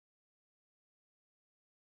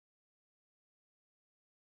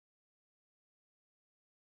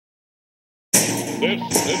This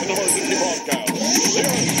is an emergency broadcast. The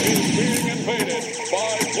Earth is being invaded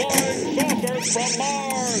by flying saucers from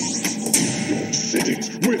Mars. Cities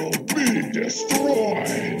will be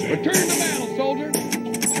destroyed. Return to battle, soldier.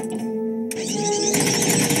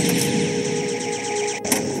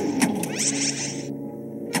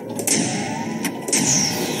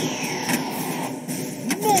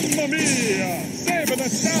 Mamma mia! Saving the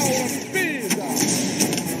Tower of Pisa!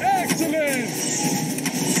 Excellent!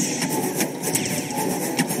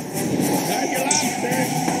 Thank you, Lobster!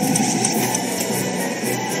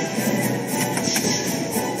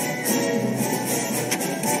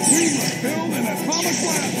 We must build an atomic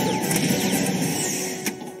blaster!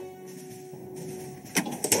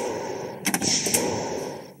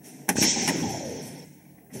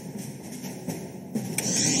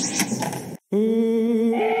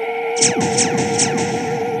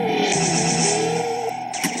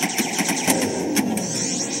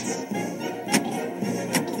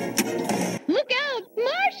 Look out!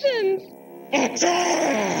 Martians!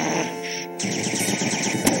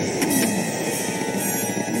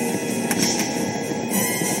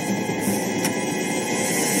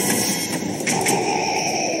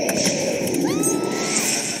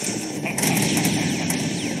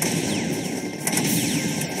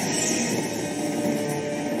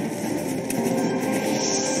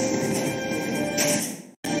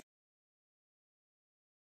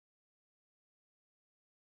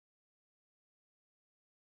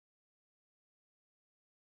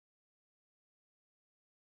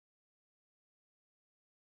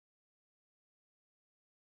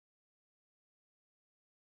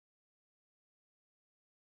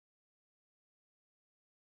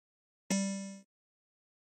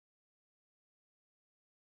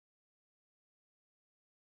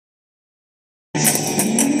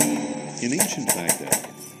 In ancient Baghdad,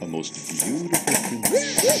 a most beautiful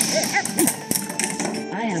princess.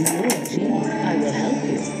 I am your genie. I will help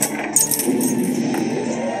you.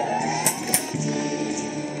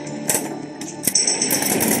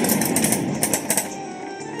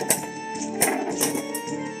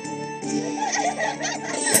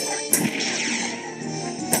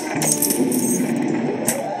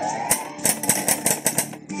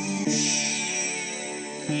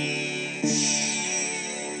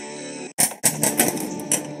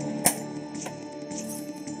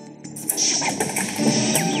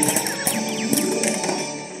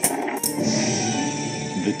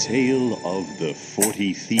 The Tale of the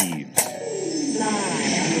 40 Thieves.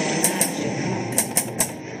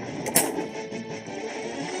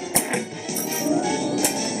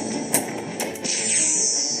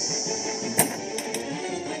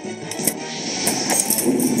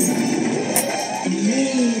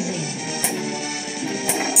 Amazing.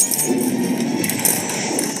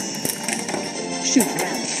 Shoot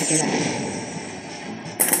rounds to get out.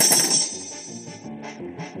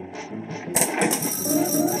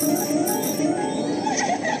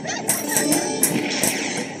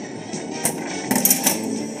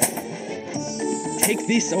 Take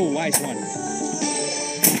this, oh wise one.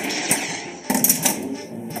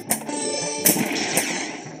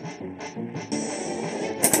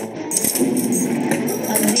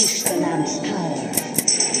 Unleash the lamp's power.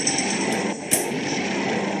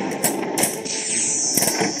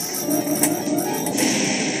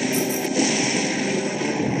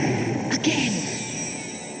 Again.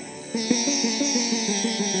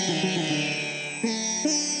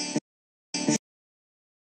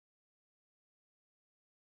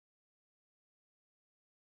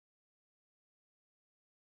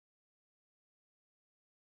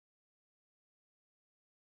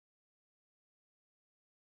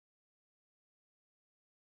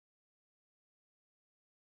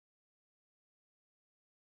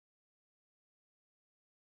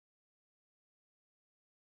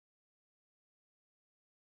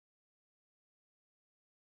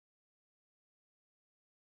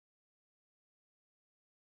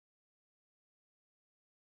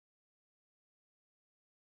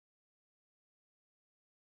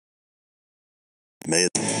 May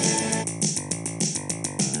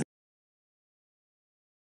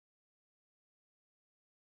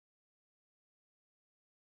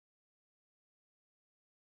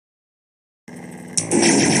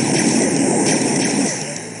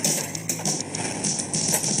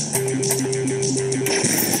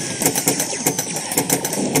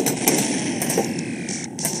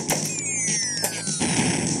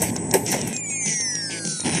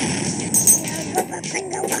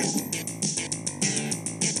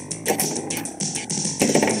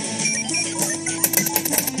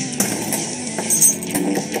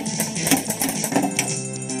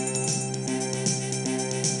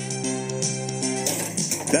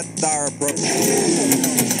Star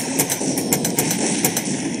approach.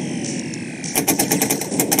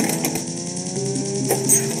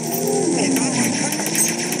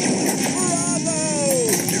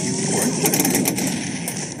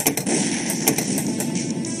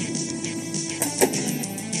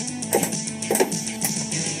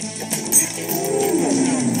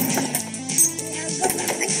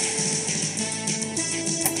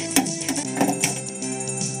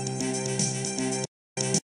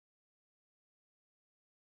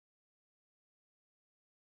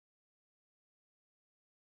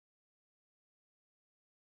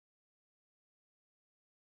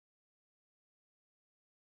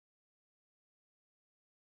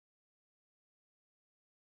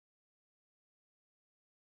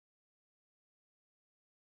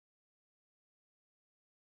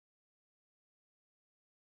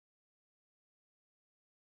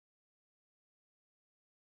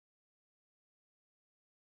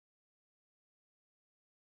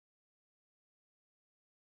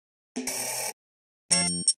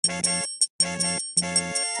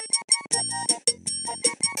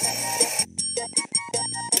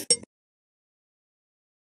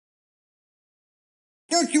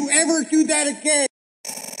 Don't you ever do that again!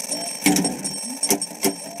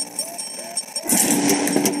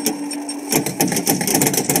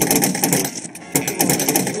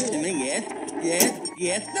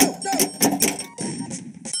 Yes, no!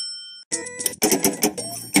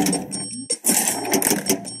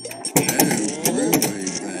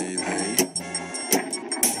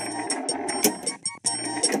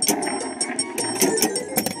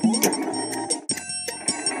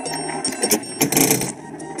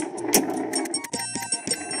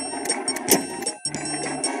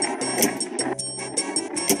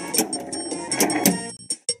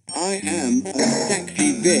 I am a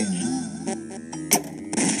sexy bitch.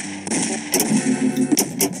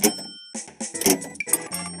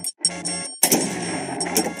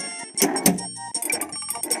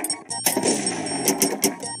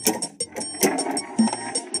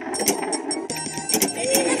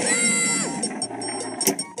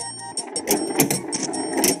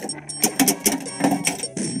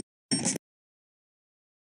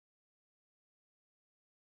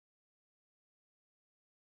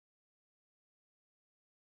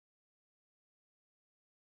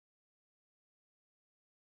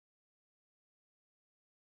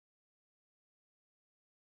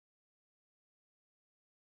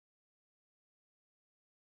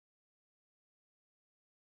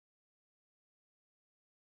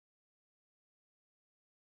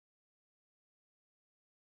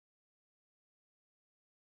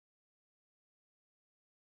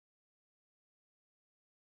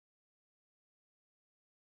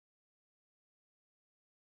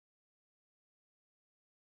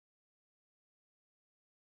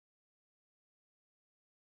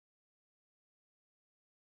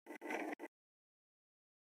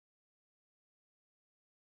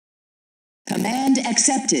 Command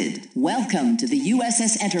accepted. Welcome to the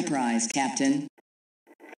USS Enterprise, Captain.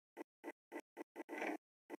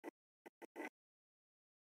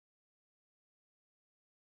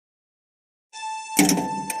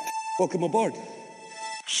 Welcome aboard.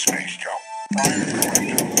 Space jump. Fire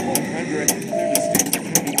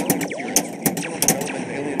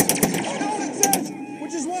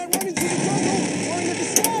Which is why I'm running through the jungle or in the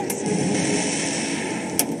disguise.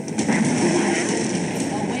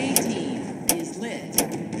 Away team is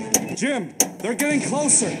lit. Jim, they're getting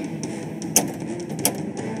closer.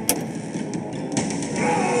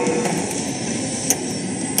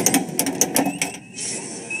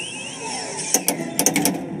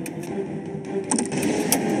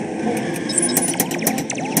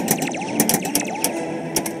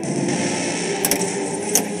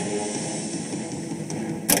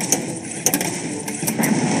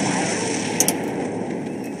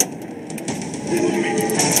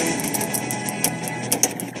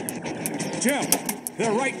 Jim,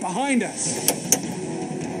 they're right behind us.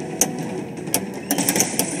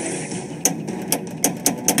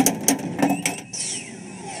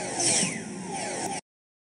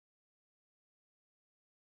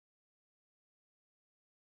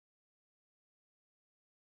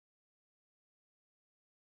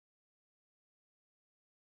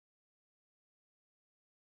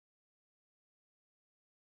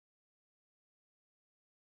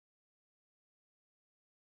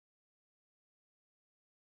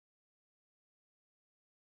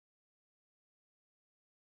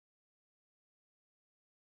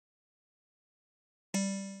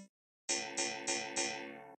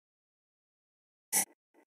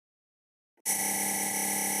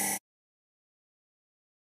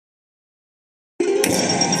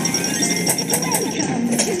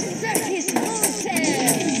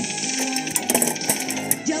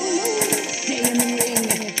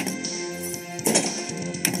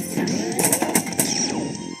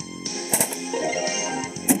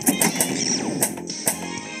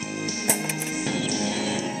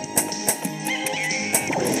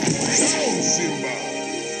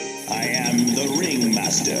 I am the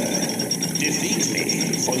Ringmaster. Defeat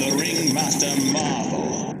me for the Ringmaster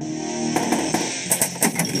Marvel.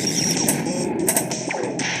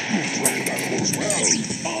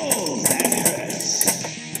 Oh, that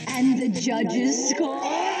hurts. And the judges score?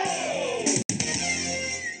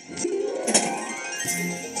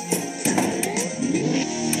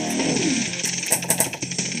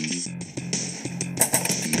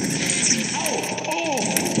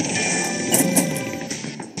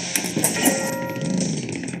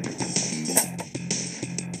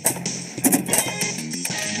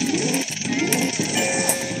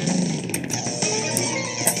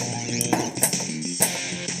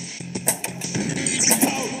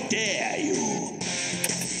 How dare you?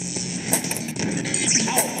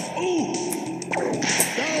 Ow! Ooh!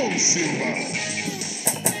 Down, Simba.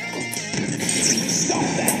 Stop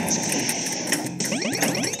that!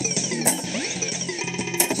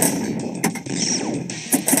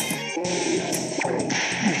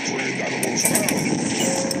 Trained animals found.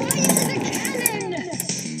 Fire the cannon!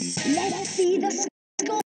 Let's see the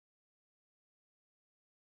score.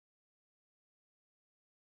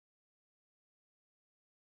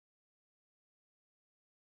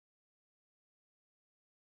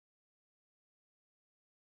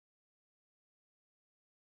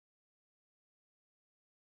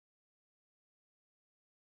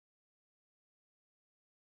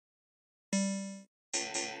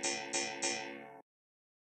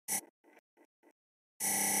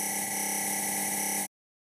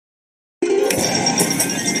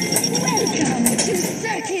 Welcome to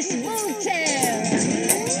Circus Voltaire!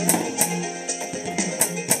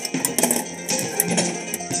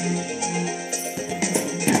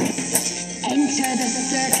 Enter the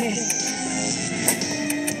circus.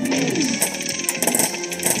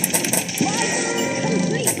 Ride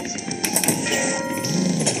complete.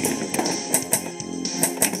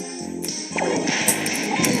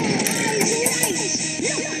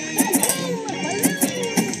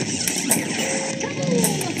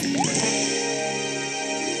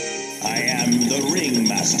 I am the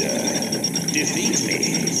Ringmaster. Defeat me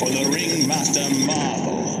for the Ringmaster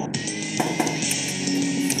Marvel.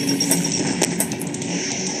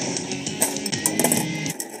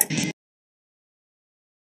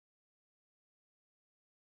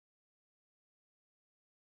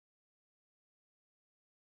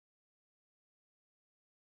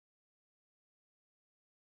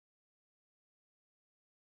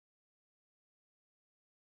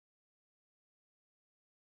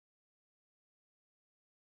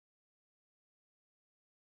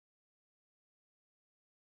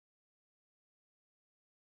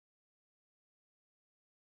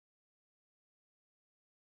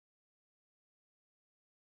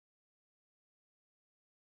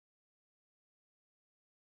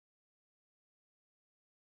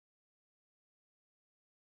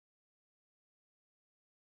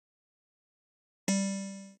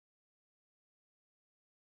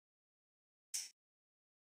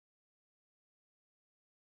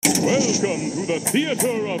 Welcome to the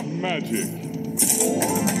Theater of Magic.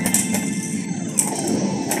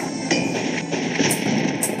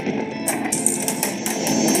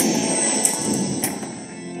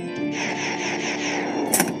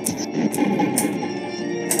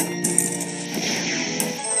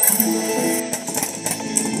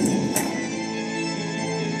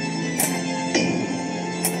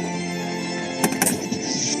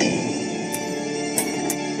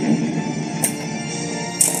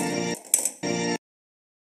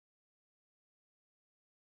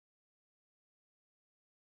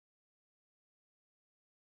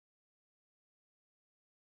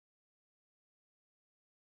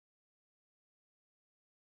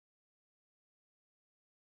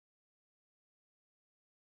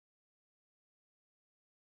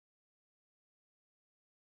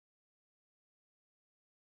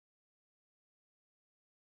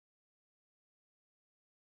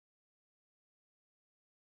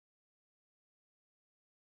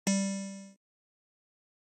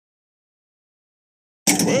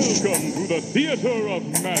 Welcome to the Theater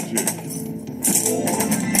of Magic.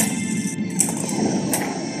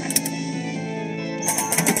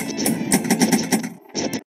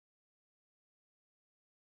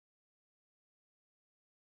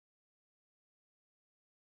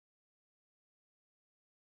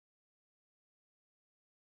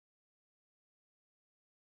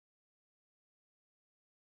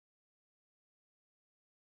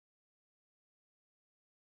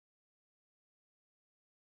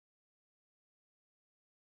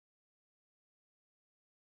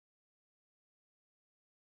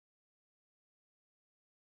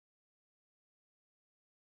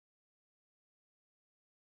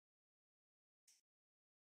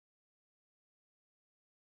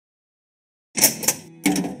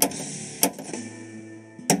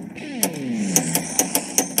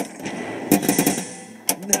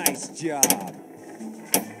 job.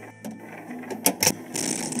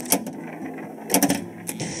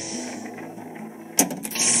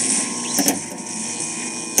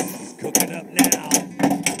 Cooking up now.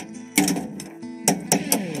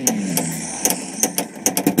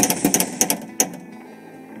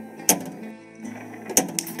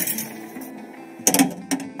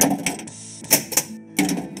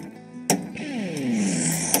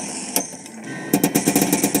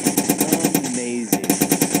 Amazing.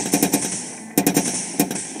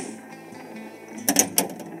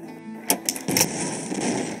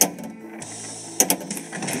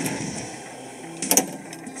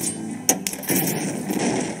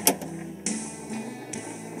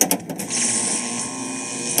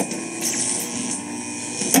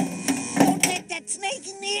 Don't take that snake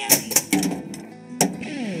in the eye.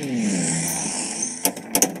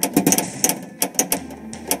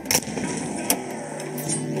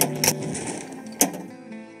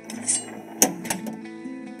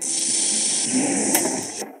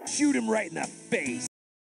 Shoot him right in the face.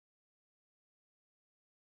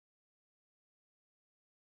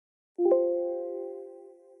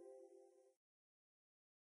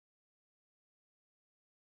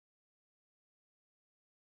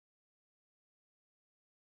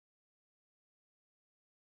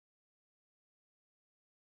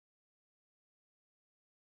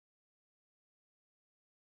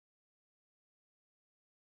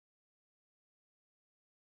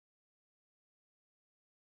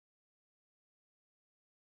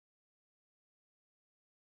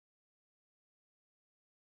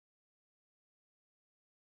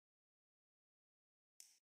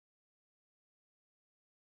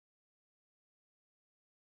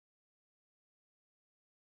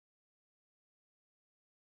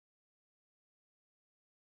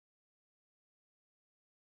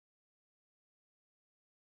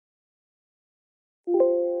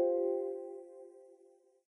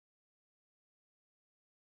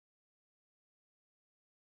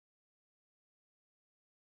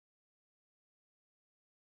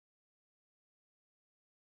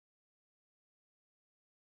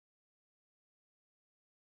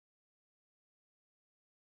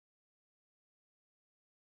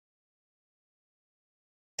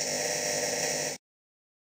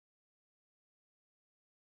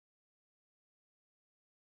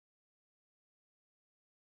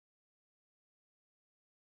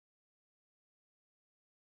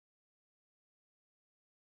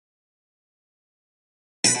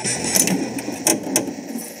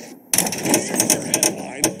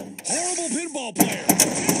 Headline: Horrible pinball player.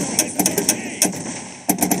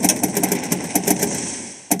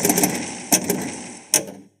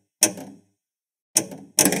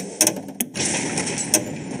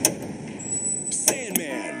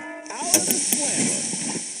 Sandman, out of the slammer.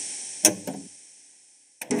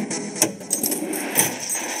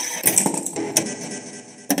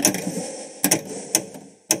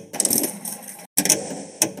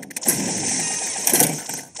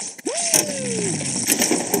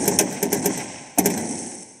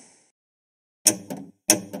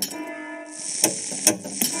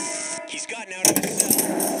 He's gotten out of his cell.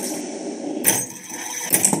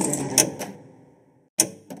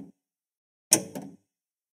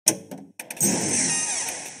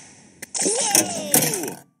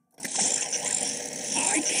 Whoa!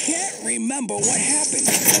 I can't remember what happened.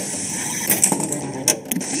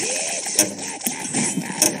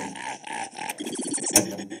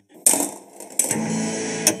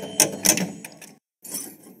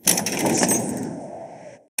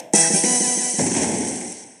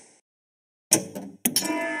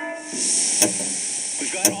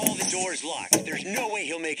 We've got all the doors locked. There's no way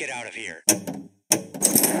he'll make it out of here.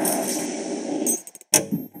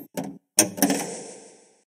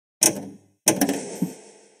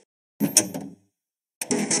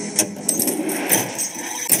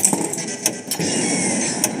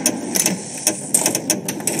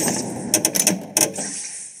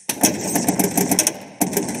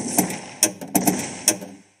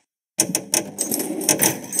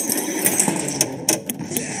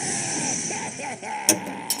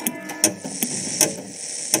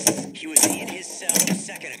 He was in his cell a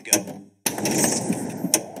second ago.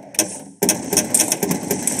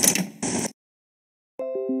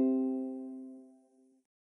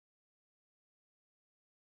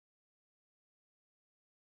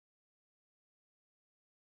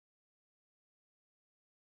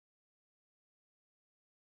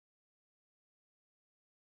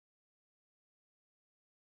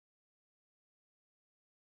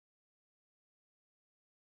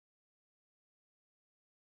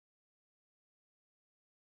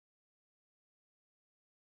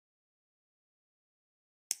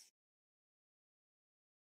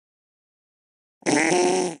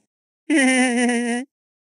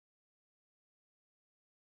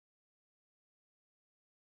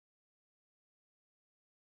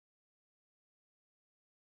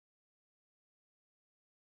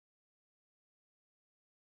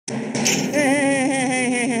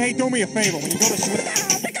 Hey, do me a favor when you go to sleep.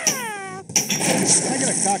 Can I get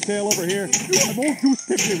a cocktail over here? I'm all too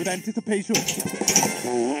stiffly with anticipation.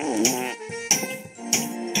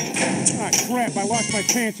 Ah, crap, I lost my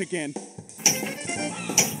pants again.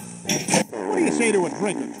 What do you say to a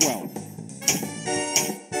drink or 12?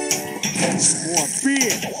 More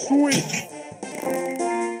beer, sweet.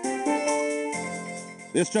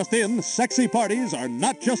 This just in, sexy parties are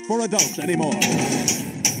not just for adults anymore.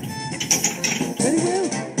 Very well.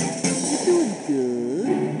 You're doing good.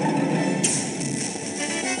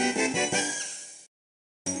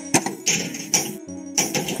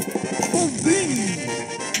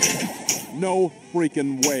 No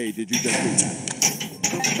freaking way did you just do that.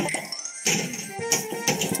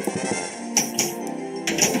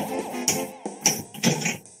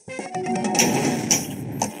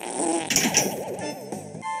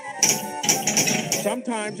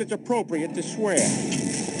 Sometimes it's appropriate to swear.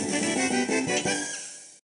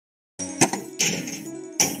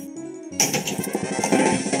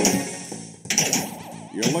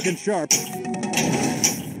 You're looking sharp.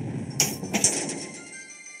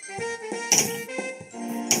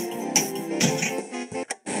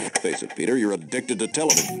 Face it, Peter, you're addicted to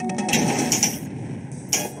television.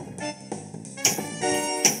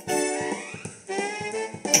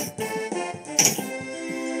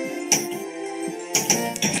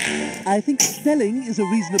 I think spelling is a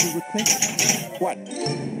reasonable request. What?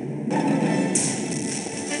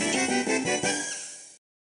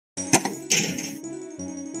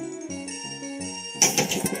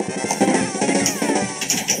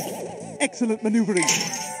 Excellent maneuvering.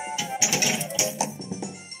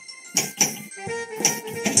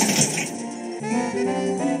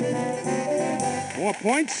 More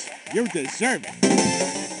points? You deserve it.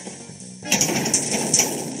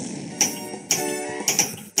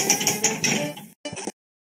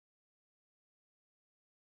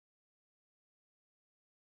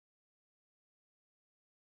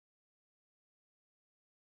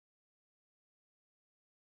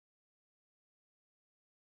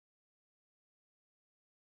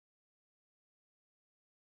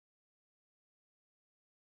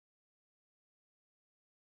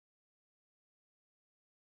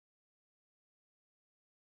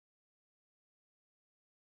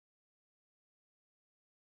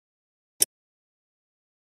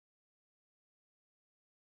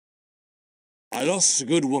 I lost a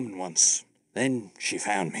good woman once. Then she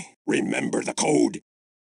found me. Remember the code.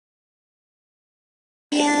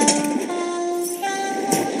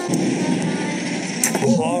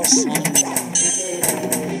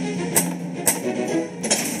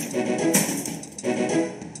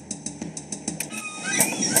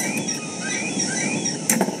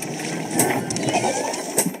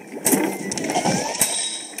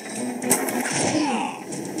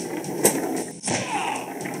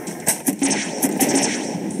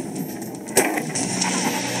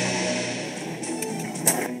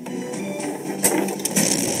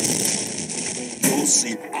 You'll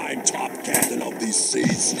see, I'm top captain of these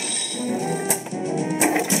seas.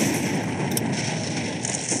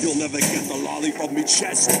 You'll never get the lolly from me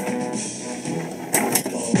chest.